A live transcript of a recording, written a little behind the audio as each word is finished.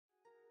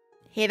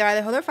Hey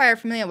there, the Fire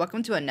Family, and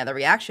welcome to another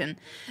reaction.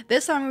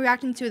 This time we're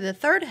reacting to the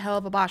third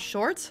Helluva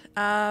short,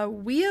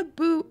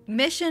 Weeaboo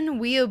Mission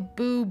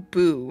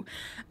Weeaboo-Boo.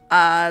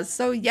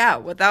 So yeah,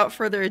 without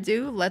further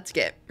ado, let's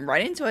get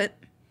right into it.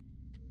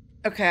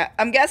 Okay,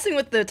 I'm guessing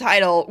with the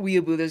title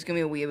Weeaboo, there's gonna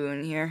be a weeaboo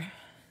in here.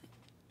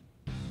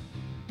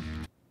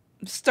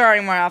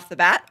 Starting right off the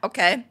bat.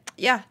 Okay,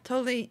 yeah,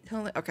 totally.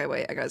 Okay,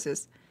 wait, I gotta see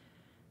this.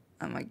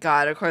 Oh my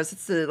god, of course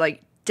it's the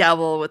like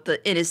devil with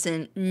the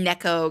innocent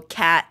Neko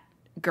cat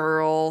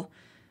girl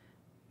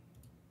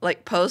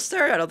like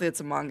poster. I don't think it's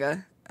a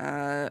manga.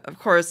 Of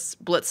course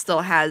Blitz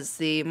still has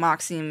the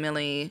Moxie and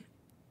Millie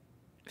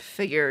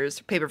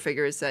figures, paper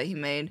figures that he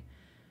made.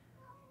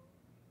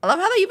 I love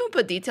how they even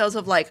put details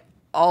of like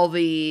all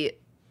the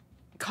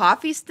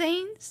coffee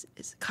stains.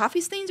 Is it coffee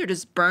stains or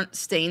just burnt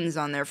stains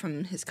on there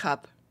from his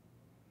cup?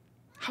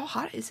 How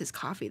hot is his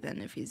coffee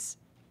then if he's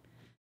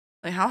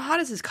like, how hot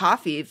is his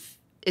coffee if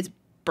it's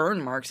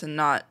burn marks and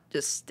not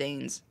just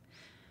stains?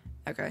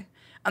 Okay.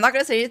 I'm not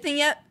going to say anything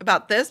yet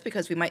about this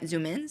because we might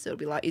zoom in, so it'll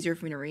be a lot easier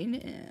for me to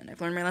read. And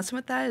I've learned my lesson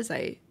with that is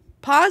I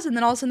pause and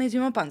then all of a sudden they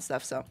zoom up on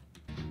stuff, so.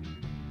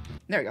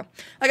 There we go.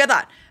 Like I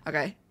thought.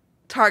 Okay.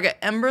 Target,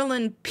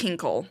 Emberlyn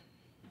Pinkle.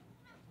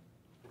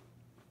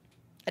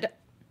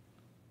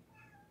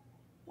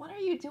 What are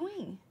you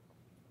doing?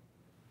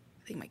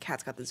 I think my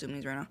cat's got the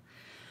zoomies right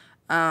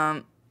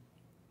now.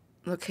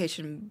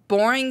 Location,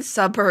 boring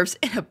suburbs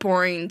in a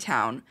boring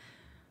town.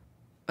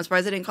 I'm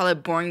surprised I didn't call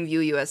it Boring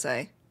View,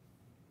 USA.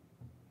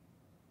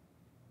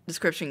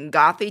 Description,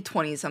 gothy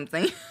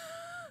 20-something.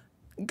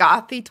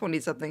 Gothy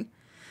 20-something.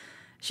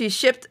 She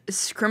shipped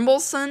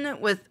Scrimbleson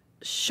with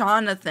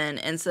Jonathan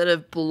instead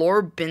of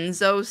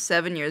Blorbinzo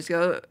 7 years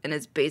ago, and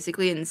it's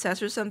basically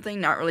incest or something.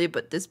 Not really,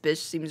 but this bitch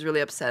seems really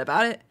upset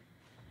about it.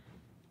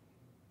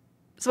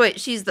 So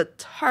wait, she's the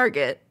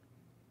target.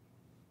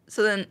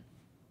 So then,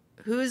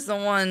 who's the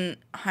one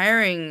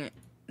hiring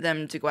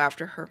them to go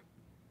after her?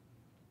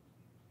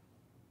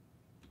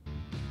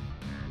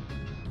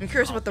 I'm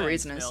curious what the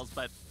reason is.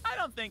 But I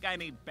don't think I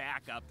need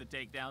backup to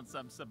take down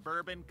some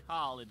suburban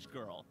college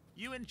girl.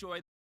 You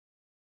enjoy.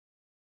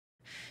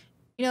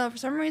 You know, for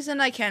some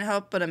reason, I can't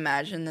help but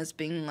imagine this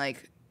being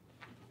like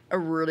a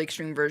really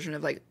extreme version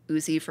of like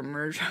Uzi from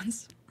Murder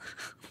Drones.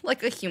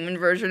 Like a human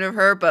version of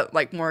her, but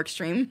like more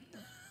extreme.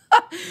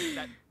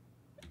 I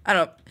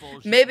don't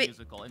know. Maybe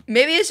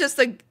it's just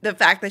the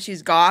fact that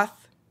she's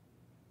goth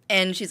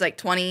and she's like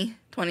 20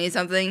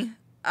 something.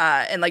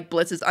 And like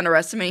Blitz is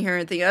underestimating her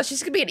and thinking, oh,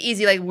 she's gonna be an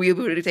easy like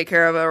weeaboo to take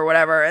care of or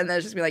whatever, and then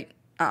it's just gonna be like,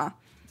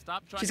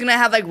 she's gonna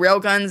have like rail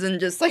guns and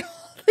just like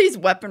all these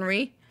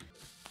weaponry.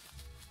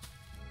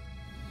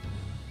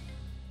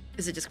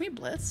 Is it just gonna be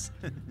Blitz?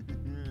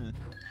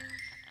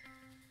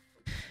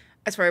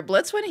 I swear,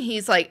 Blitz when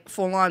he's like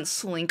full on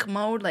slink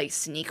mode, like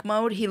sneak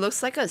mode, he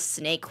looks like a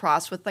snake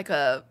crossed with like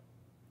a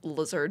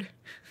lizard.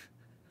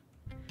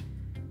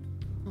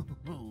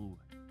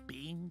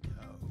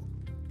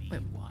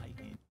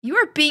 You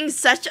are being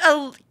such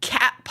a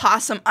cat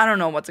possum. I don't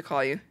know what to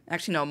call you.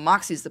 Actually, no,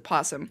 Moxie's the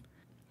possum.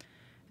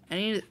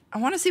 I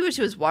want to see what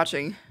she was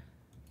watching.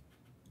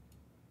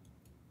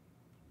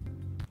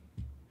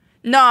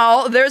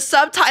 No, there's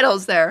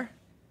subtitles there.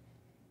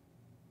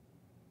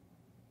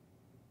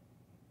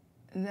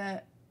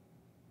 That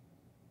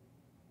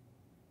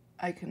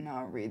I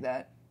cannot read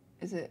that.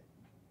 Is it?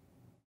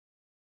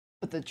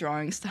 But the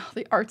drawing style,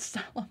 the art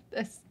style of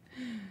this.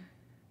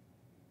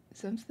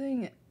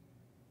 Something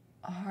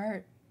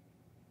hard.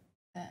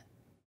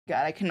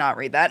 God, I cannot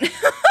read that.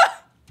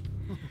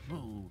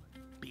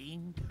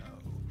 Bingo.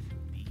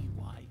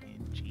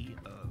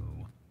 B-Y-N-G-O.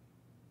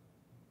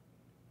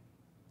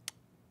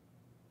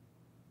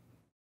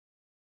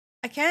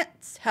 I can't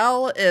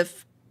tell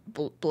if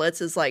Blitz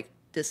is like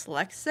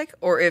dyslexic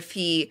or if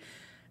he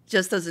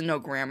just doesn't know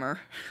grammar.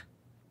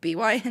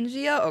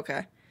 B-Y-N-G-O?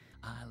 Okay.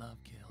 I love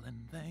killing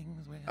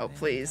things. Oh,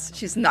 please.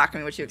 She's not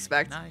going to be what you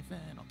expect. Knife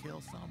and I'll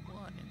kill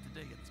someone, and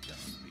today it's going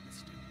to be a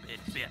stupid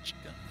bitch.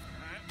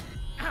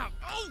 Ow!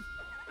 Oh!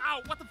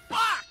 Ow! What the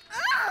fuck?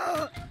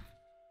 Ow!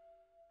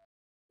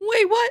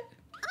 Wait, what?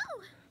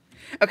 Oh.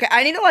 Okay,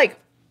 I need to like.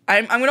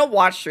 I'm gonna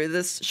watch through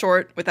this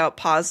short without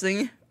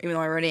pausing, even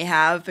though I already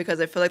have, because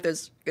I feel like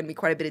there's gonna be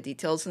quite a bit of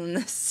details in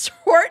this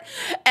short,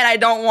 and I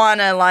don't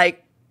want to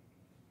like.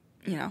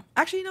 You know,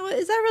 actually, you know what?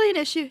 Is that really an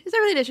issue? Is that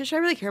really an issue? Should I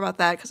really care about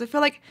that? Because I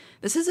feel like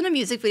this isn't a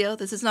music video.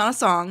 This is not a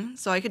song,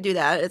 so I could do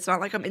that. It's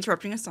not like I'm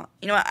interrupting a song.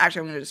 You know what?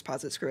 Actually, I'm gonna just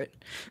pause it. Screw it.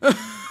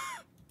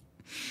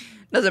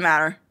 Doesn't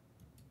matter.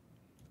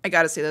 I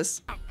gotta see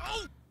this. Ow!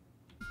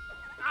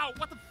 Ow!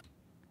 What the?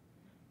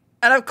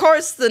 And of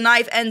course, the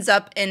knife ends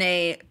up in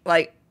a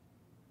like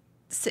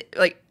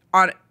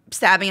on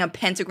stabbing a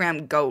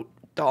pentagram goat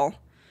doll.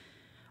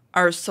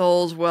 Our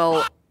souls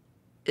will.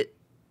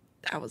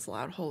 That was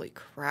loud. Holy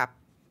crap,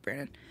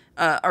 Brandon.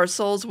 Our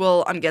souls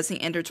will, I'm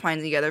guessing, intertwine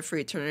together for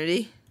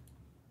eternity.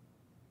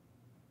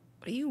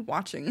 What are you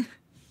watching?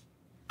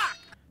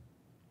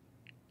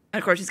 And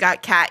of course, she's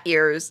got cat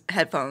ears,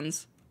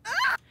 headphones.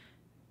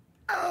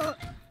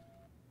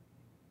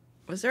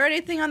 Was there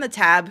anything on the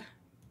tab?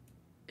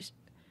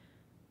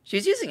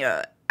 She's using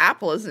a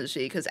Apple, isn't she?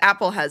 Because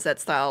Apple has that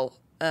style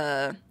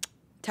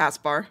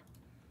taskbar.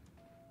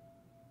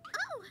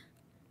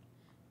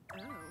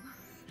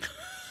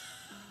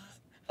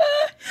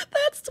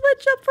 That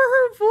switch up for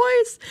her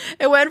voice.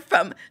 It went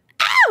from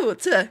ow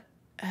to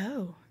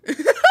oh.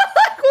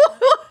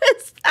 What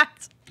is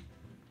that?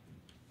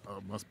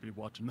 Oh, must be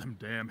watching them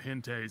damn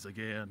hentais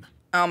again.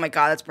 Oh my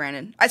god, that's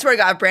Brandon. I swear to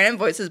god, Brandon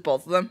voices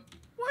both of them.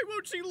 Why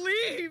won't she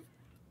leave?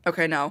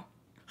 Okay, no.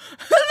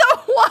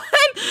 The one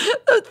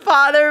the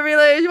father be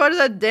like, she watches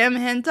that damn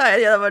hentai.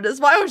 The other one is,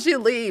 why won't she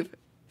leave?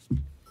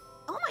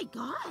 Oh my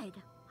god.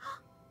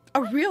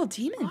 A real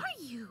demon. Are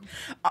you?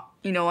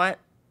 You know what?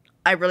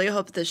 I really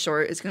hope this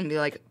short is going to be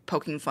like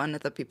poking fun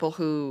at the people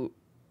who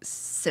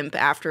simp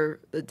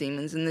after the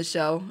demons in the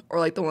show, or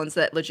like the ones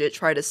that legit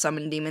try to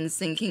summon demons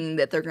thinking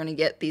that they're going to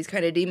get these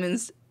kind of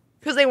demons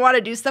because they want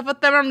to do stuff with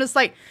them. I'm just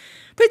like,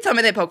 please tell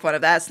me they poke fun of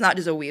that. It's not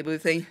just a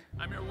weeaboo thing.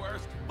 I'm your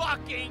worst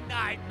fucking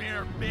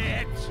nightmare,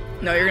 bitch.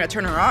 No, you're going to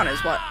turn her on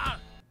is what?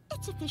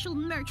 It's official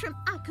merch from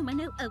Akuma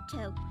no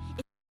Oto.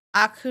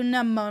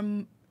 Akuna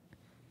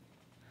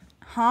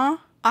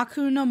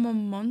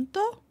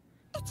Momonto?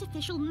 It's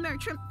official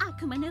merch from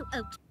Akuma no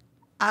Oto.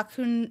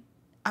 Akuna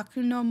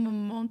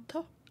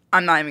Momonto?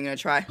 I'm not even going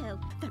to try.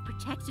 That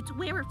protects its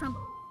wearer from...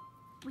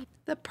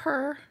 The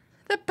purr.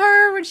 The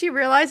purr when she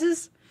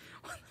realizes.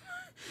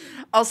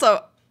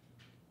 Also,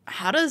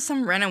 how does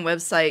some random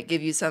website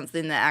give you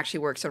something that actually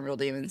works on real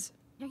demons?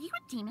 Are you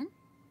a demon?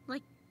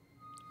 Like...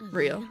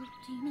 Real.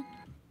 Demon?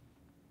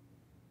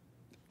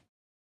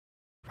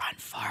 Run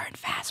far and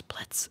fast,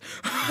 Blitz.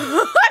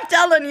 I'm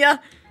telling ya.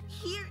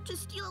 Here to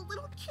steal a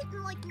little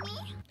kitten like me?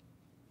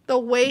 The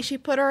way she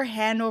put her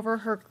hand over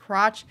her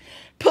crotch.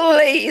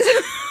 Please.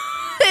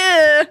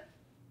 Oh,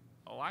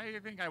 why do you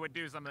think I would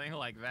do something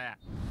like that?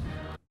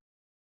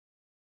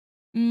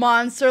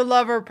 Monster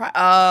lover.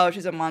 Oh,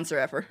 she's a monster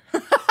effer.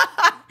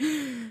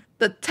 Is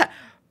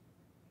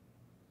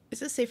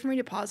it safe for me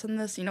to pause on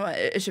this? You know what?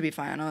 It should be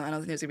fine. I don't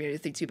think there's gonna be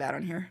anything too bad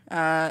on here.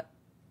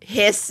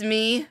 Hiss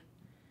me.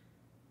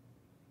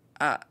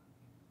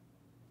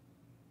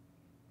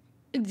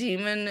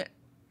 Demon.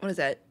 What is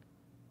that?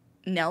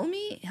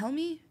 Nelmy?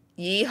 Helmy?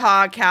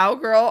 Yeehaw,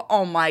 cowgirl.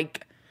 Oh my.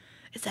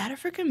 Is that a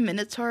freaking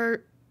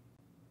minotaur?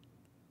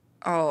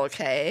 Oh,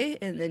 okay.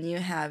 And then you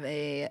have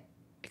a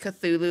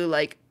Cthulhu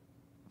like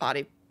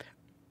body.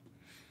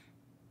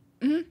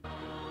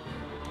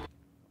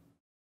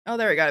 Oh,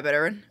 there we got a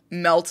better one.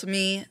 Melt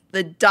me.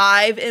 The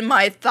dive in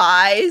my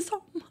thighs.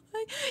 Oh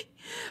my.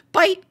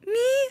 Bite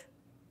me.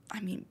 I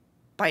mean,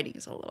 biting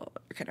is a little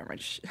kind of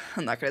rich.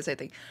 I'm not gonna say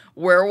anything.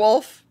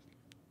 Werewolf.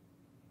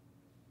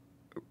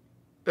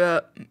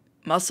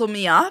 Muscle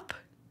me up.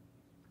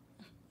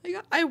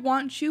 I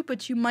want you,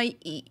 but you might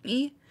eat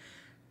me.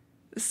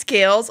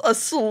 Scales, a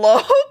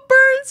slow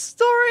burn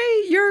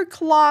story. Your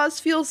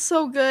claws feel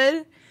so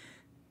good.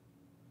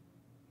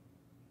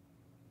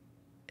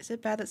 Is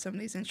it bad that some of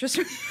these interest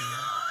me?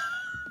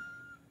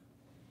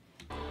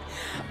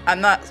 I'm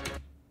not.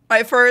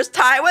 My first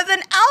time with an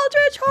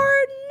Eldritch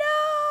horror.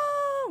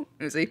 No.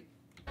 Let me see.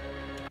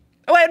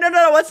 Oh wait, no.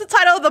 What's the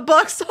title of the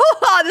book?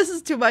 Hold on, this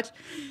is too much.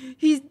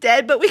 He's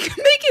dead, but we can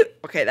make it.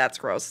 Okay, that's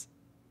gross.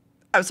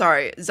 I'm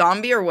sorry,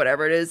 zombie or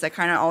whatever it is. That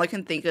kind of all I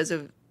can think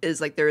of is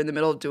like they're in the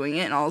middle of doing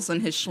it, and all of a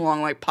sudden his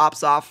schlong like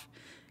pops off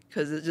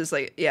because it's just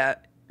like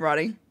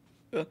rotting.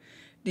 Ugh.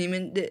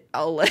 Demon.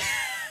 I'll let.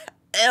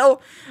 Ew,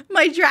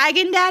 my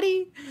dragon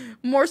daddy.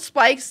 More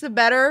spikes, the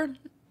better.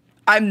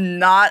 I'm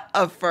not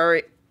a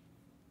furry.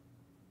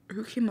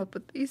 Who came up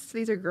with these?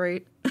 These are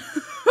great.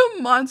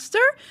 Monster?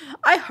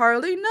 I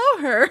hardly know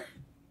her.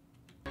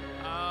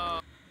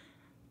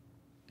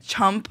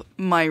 Chump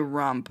my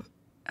rump.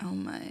 Oh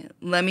my.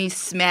 Let me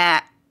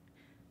smash,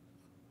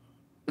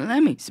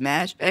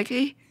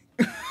 Becky.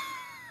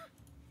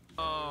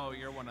 Oh,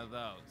 you're one of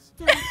those.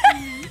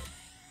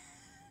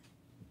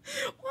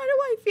 Why do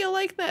I feel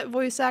like that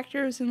voice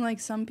actors and like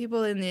some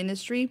people in the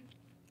industry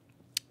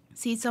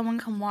see someone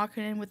come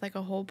walking in with like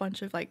a whole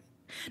bunch of like,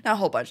 not a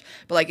whole bunch,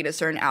 but like in a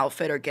certain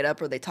outfit or get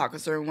up or they talk a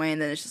certain way,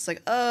 and then it's just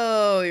like,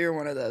 oh, you're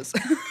one of those.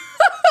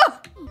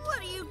 What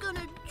are you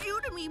gonna do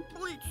to me,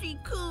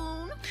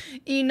 Blitzy-kun?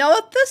 You know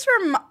what this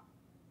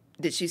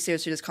did she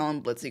seriously just call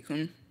him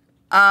Blitzy-kun?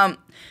 But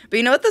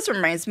you know what this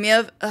reminds me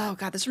of? Oh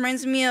god, this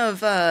reminds me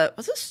of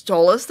was it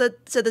Stolas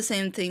that said the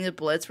same thing to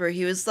Blitz, where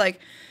he was like,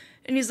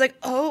 and he's like,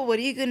 oh, what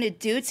are you gonna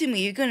do to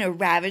me? You're gonna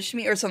ravish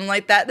me or something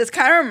like that. This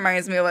kind of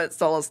reminds me of what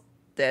Stolas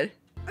did.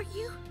 Are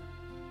you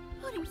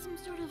putting some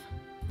sort of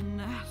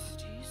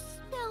nasty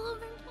spell over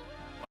me?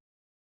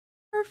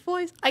 Her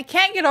voice. I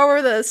can't get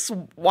over the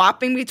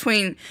swapping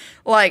between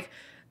like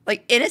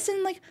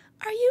innocent, like,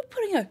 are you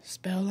putting a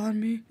spell on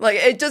me?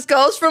 Like it just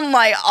goes from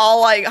like all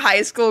like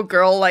high school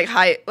girl like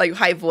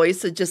high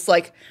voice to just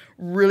like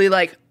really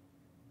like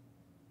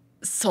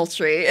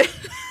sultry.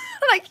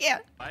 I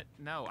can't. What?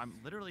 No, I'm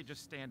literally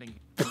just standing.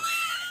 The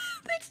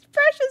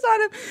expressions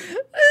on him.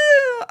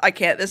 I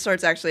can't. This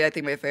short's actually I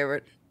think my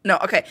favorite. No,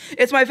 okay.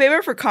 It's my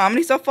favorite for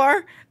comedy so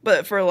far,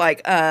 but for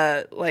like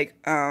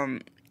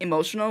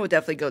emotional would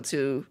definitely go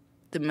to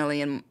the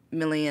million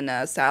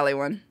Sally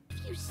one.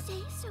 If you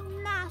say so,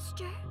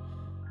 Master.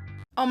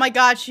 Oh my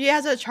god, she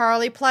has a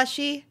Charlie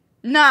plushie?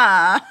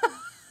 Nah.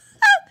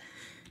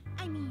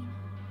 I mean...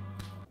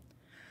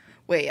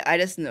 Wait, I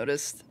just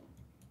noticed.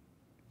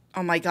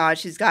 Oh my god,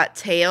 she's got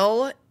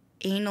tail,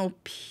 anal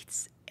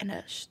beads, and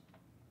a...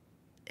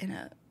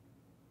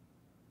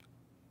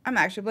 I'm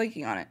actually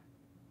blanking on it.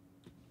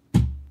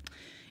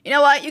 You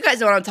know what? You guys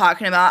know what I'm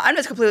talking about. I'm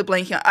just completely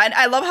blanking on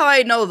I love how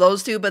I know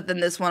those two, but then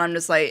this one I'm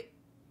just like,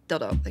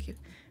 dildo. Thank you.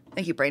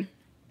 Thank you, brain.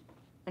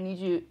 I need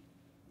you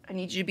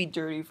to be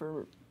dirty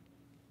for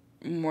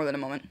more than a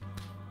moment.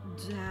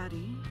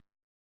 Daddy.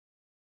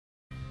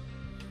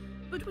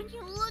 But when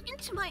you look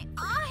into my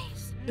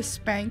eyes, The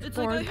spank it's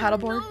board, like I have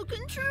paddleboard. no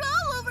control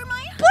over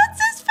my...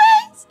 Blitz's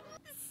face!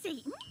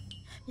 Satan?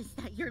 Is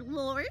that your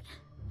lord?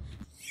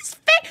 His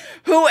face!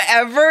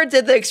 Whoever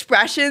did the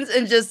expressions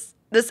in just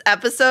this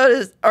episode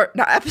is, or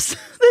not episode,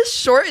 this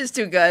short is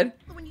too good.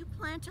 When you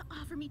plan to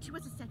offer me to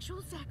as a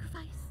sexual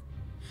sacrifice.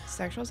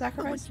 Sexual But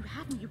sacrifice? once you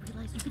have me, you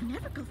realize you could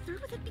never go through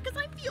with it because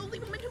I'm the only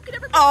woman who could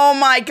ever... Oh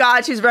my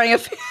god, she's wearing a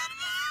fan.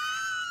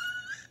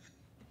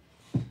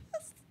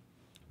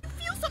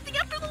 feel something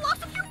after the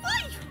loss of your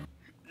wife.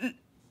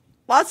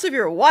 Lots of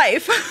your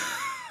wife?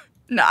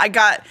 No, I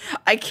gotta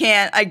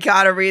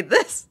read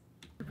this.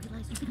 You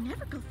realize you could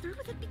never go through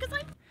with it because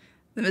I'm...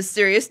 The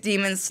mysterious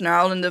demon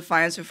snarled in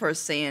defiance before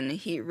Satan.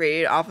 Heat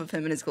radiated off of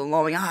him and his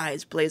glowing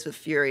eyes blazed with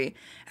fury.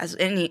 As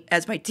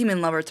my demon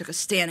lover took a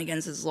stand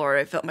against his lord,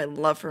 I felt my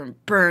love for him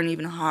burn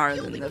even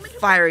harder than the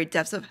fiery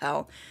depths of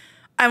hell.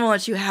 I won't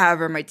let you have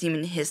her, my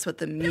demon hissed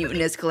with a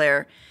mutinous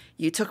glare.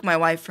 You took my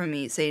wife from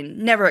me,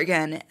 saying, never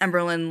again.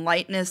 Emberlyn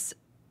lightness,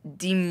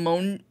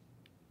 demonia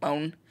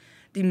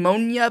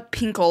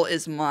Pinkle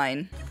is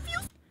mine.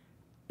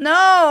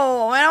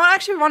 No, I don't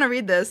actually want to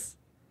read this.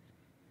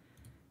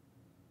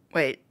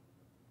 Wait.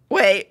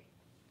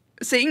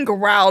 Satan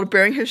growled,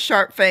 baring his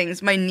sharp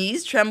fangs. My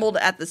knees trembled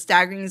at the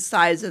staggering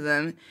size of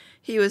them.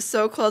 He was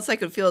so close I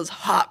could feel his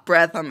hot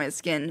breath on my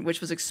skin, which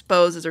was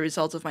exposed as a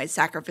result of my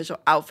sacrificial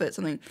outfit,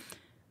 something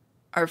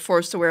I was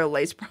forced to wear a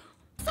lace bra.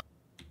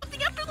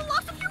 Something after the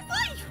loss of your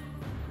wife.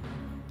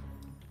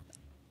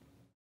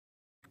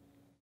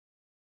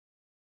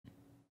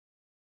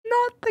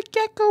 Not the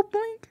gecko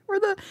blink, or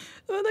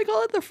what they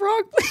call it, the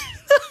frog blink.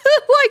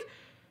 Like...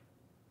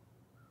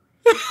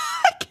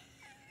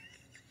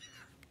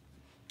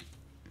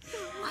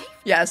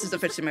 Yeah, this is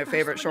officially my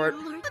favorite short.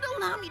 But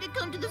allow me to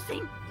come to the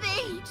same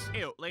fate.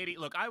 Ew, lady,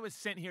 look, I was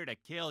sent here to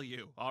kill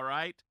you, all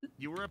right?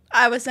 You were a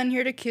I was sent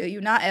here to kill you,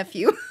 not F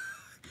you.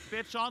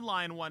 bitch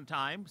online one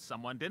time.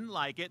 Someone didn't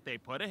like it. They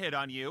put a hit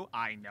on you.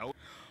 I know.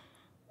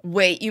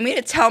 Wait, you mean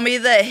to tell me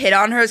that hit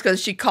on her is because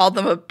she called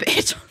them a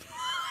bitch?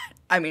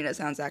 I mean, it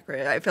sounds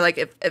accurate. I feel like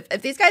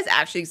if these guys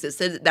actually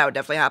existed, that would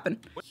definitely happen.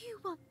 You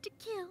want to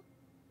kill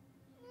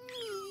me?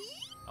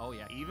 Oh,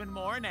 yeah, even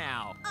more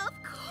now. Of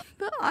course.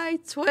 The eye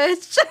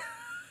twitch.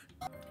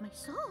 My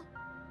soul.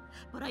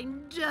 But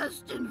I'm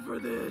destined for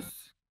this.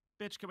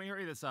 Bitch, can we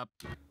hurry this up?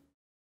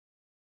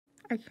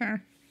 I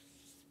can't.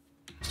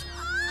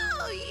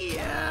 Oh,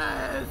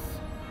 yes.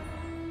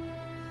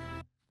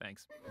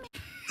 Thanks. The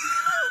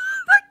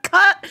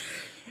cut.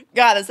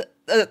 God,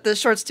 the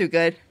short's too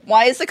good.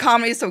 Why is the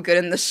comedy so good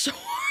in the short?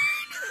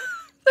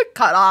 The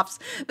cutoffs,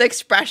 the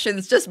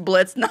expressions, just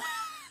blitz.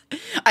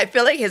 I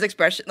feel like his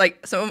expression,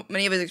 like so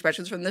many of his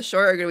expressions from this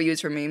short are going to be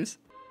used for memes.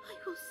 I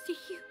will see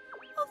you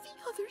on the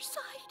other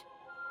side.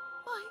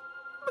 My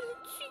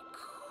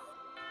Blitzy-kun.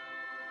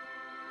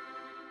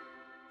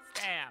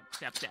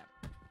 Step.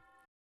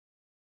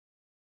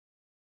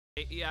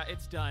 Yeah,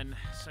 it's done.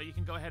 So you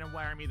can go ahead and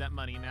wire me that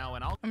money now,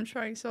 and I'll... I'm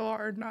trying so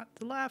hard not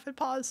to laugh and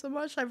pause so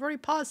much. I've already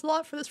paused a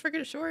lot for this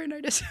freaking short, and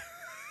I just... I'm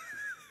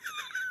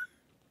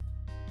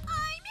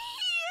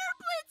here,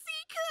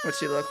 Blitzy-kun. What's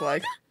she look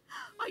like?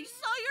 I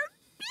saw your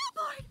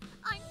billboard.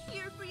 I'm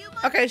here for you,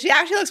 my Okay, she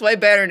actually looks way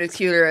better and is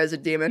cuter as a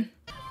demon.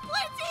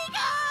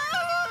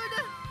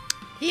 Blitzy-kun.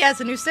 He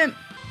has a new simp.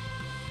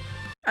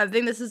 I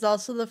think this is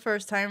also the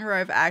first time where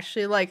I've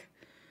actually, like,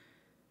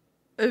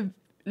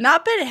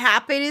 not been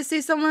happy to see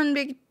someone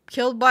be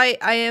killed by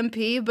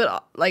IMP,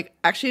 but, like,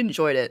 actually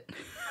enjoyed it.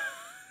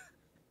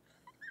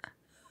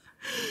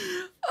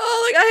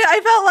 Oh, like, I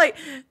felt like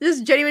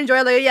just genuine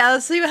joy. Like, yeah,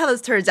 let's see how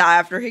this turns out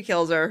after he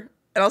kills her.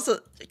 And also,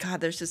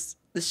 God, there's just,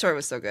 this short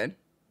was so good.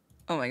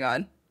 Oh my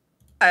God.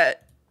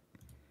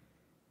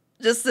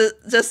 Just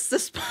the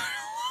spot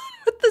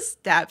alone with the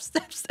stab,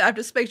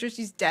 just make sure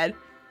she's dead.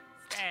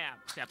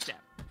 Step.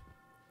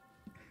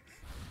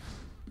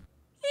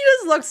 He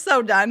just looks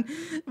so done.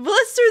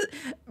 Blitz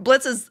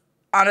is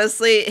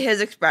honestly,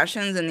 his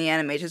expressions and the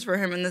animations for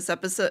him in this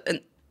episode,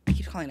 and I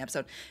keep calling it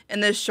episode,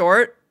 in this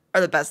short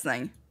are the best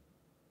thing.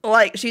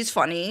 Like, she's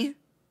funny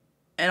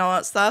and all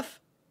that stuff,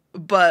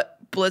 but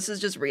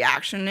Blitz's just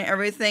reaction to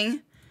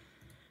everything.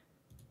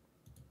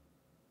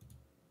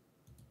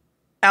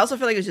 I also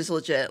feel like it's just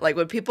legit. Like,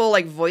 when people,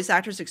 like, voice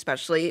actors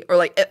especially, or,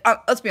 like,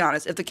 let's be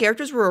honest, if the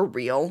characters were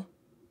real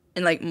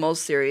in, like,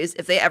 most series,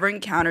 if they ever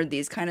encountered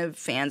these kind of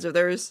fans of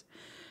theirs,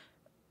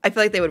 I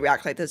feel like they would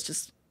react like this.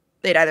 Just,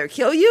 they'd either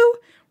kill you,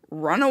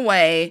 run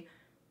away,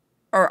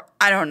 or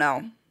I don't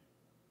know.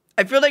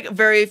 I feel like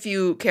very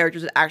few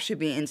characters would actually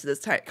be into this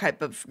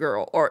type of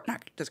girl, or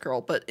not just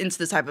girl, but into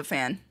this type of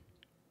fan.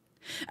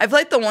 I feel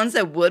like the ones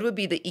that would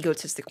be the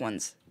egotistic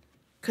ones.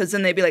 Because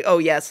then they'd be like, oh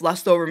yes,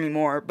 lust over me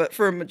more. But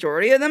for a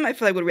majority of them, I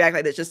feel like would react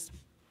like this. Just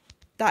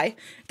die.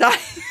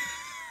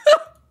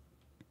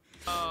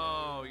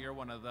 Oh, you're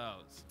one of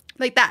those.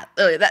 Like that.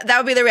 Literally, that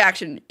would be the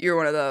reaction. You're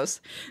one of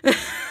those.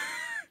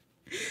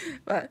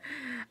 But,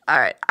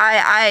 alright.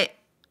 I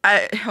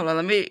hold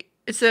on,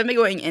 instead of me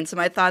going into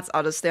my thoughts,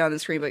 I'll just stay on the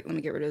screen. But let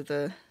me get rid of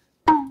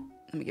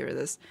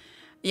this.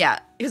 Yeah,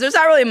 because there's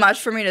not really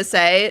much for me to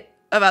say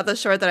about the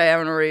short that I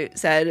haven't already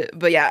said.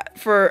 But yeah,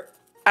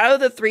 out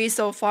of the 3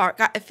 so far,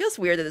 God, it feels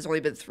weird that there's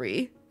only been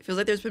 3. It feels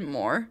like there's been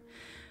more.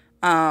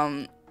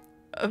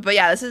 But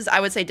yeah, this is, I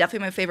would say,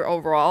 definitely my favorite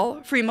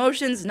overall. For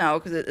emotions, no,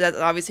 because that's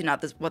obviously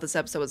not what this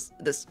episode was.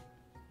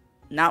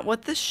 Not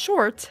what this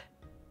short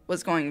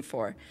was going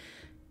for.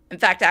 In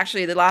fact,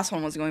 actually, the last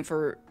one wasn't going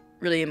for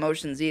really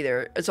emotions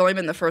either. It's only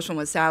been the first one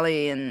with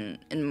Sally and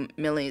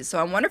Millie. So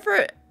I wonder if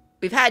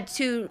we've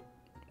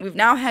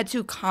now had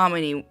 2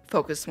 comedy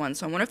focused ones.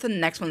 So I wonder if the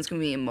next one's gonna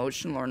be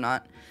emotional or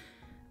not.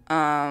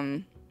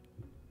 Are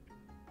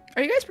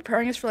you guys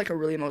preparing us for like a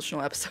really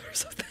emotional episode or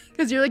something?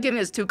 Because you're like giving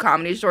us 2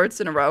 comedy shorts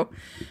in a row.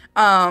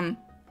 Yeah.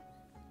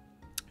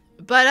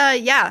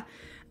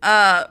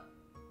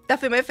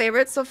 Definitely my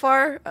favorite so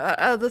far out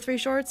of the 3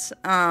 shorts.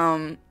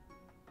 God,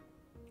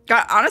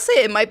 honestly,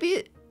 it might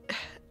be,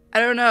 I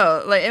don't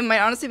know. Like, it might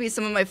honestly be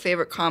some of my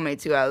favorite comedy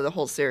too out of the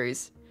whole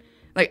series.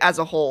 Like, as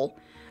a whole.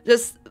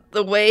 Just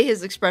the way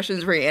his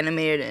expressions were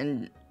animated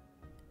and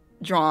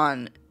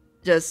drawn.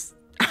 Just,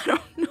 I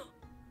don't know.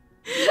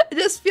 It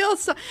just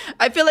feels so,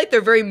 I feel like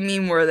they're very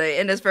meme-worthy,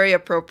 and it's very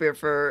appropriate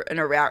for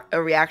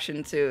a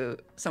reaction to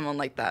someone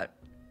like that.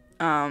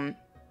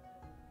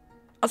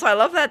 Also, I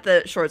love that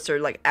the shorts are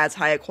like as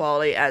high a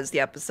quality as the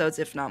episodes,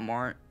 if not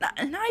more.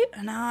 No,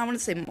 I want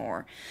to say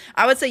more.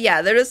 I would say,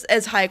 yeah, they're just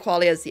as high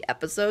quality as the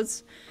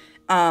episodes.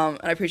 And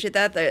I appreciate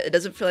that. It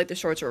doesn't feel like the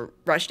shorts are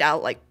rushed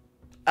out, like,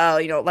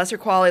 lesser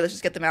quality, let's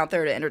just get them out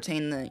there to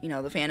entertain the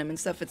fandom and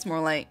stuff. It's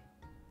more like,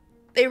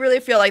 they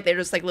really feel like they're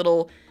just like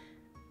little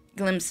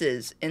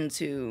glimpses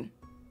into,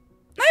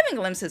 not even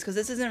glimpses, because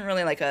this isn't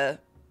really like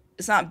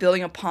it's not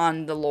building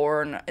upon the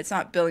lore, and it's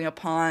not building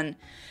upon,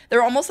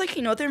 they're almost like,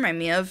 what they remind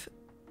me of?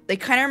 They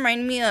kind of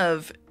remind me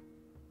of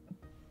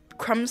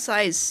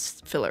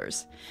crumb-sized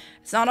fillers.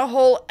 It's not a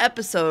whole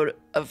episode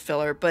of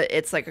filler, but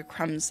it's like a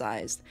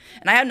crumb-sized.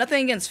 And I have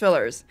nothing against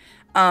fillers.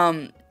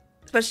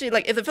 Especially,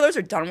 like, if the fillers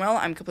are done well,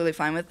 I'm completely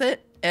fine with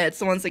it. It's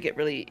the ones that get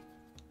really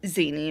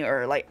zany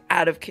or, like,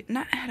 I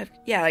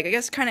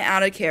guess kind of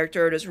out of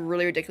character, or just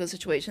really ridiculous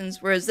situations.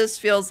 Whereas this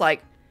feels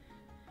like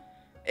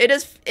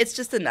it's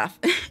just enough.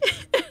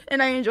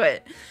 And I enjoy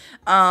it.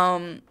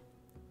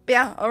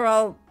 Yeah,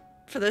 overall,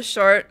 for this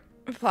short,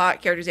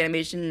 plot, characters,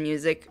 animation,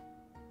 music.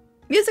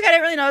 Music, I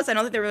didn't really notice. I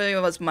don't think there really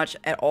was much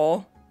at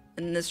all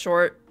in this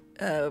short,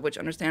 which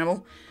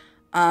understandable.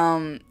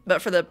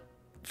 But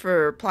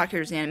for plot,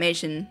 characters, and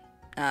animation,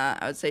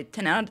 I would say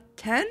 10 out of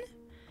 10.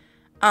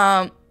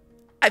 I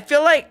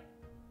feel like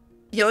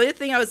the only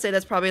thing I would say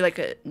that's probably like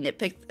a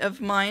nitpick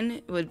of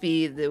mine would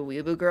be the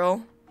Weeaboo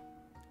girl,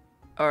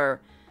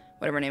 or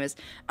whatever her name is.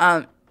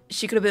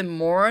 She could have been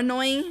more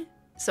annoying.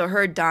 So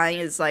her dying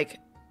is like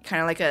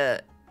kind of like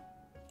a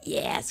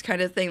yes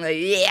kind of thing, like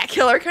yeah,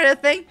 killer kind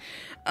of thing.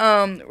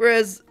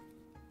 Whereas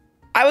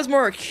I was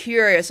more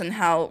curious on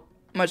how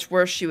much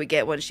worse she would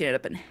get when she ended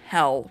up in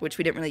hell, which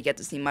we didn't really get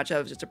to see much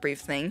of, just a brief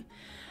thing.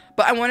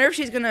 But I wonder if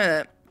she's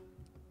gonna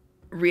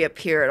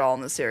reappear at all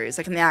in the series,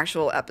 like in the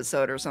actual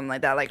episode or something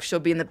like that. Like she'll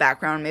be in the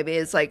background, maybe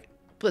it's like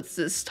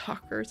Blitz's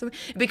stalker or something.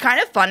 It'd be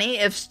kind of funny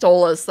if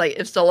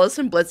Stolas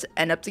and Blitz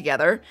end up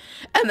together,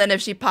 and then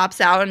if she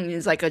pops out and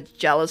is like a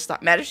jealous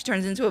stalker, imagine she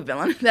turns into a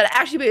villain. That'd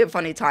actually be a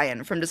funny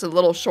tie-in from just a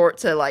little short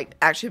to like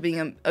actually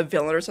being a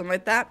villain or something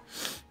like that.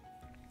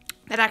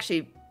 That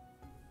actually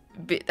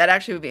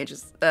would be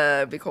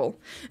interesting. Be cool.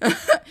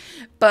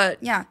 But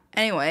yeah,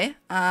 anyway,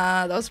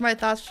 those are my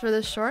thoughts for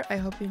this short. I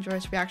hope you enjoyed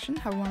this reaction.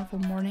 Have a wonderful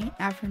morning,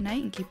 afternoon,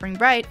 night, and keep burning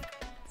bright.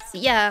 See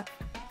ya.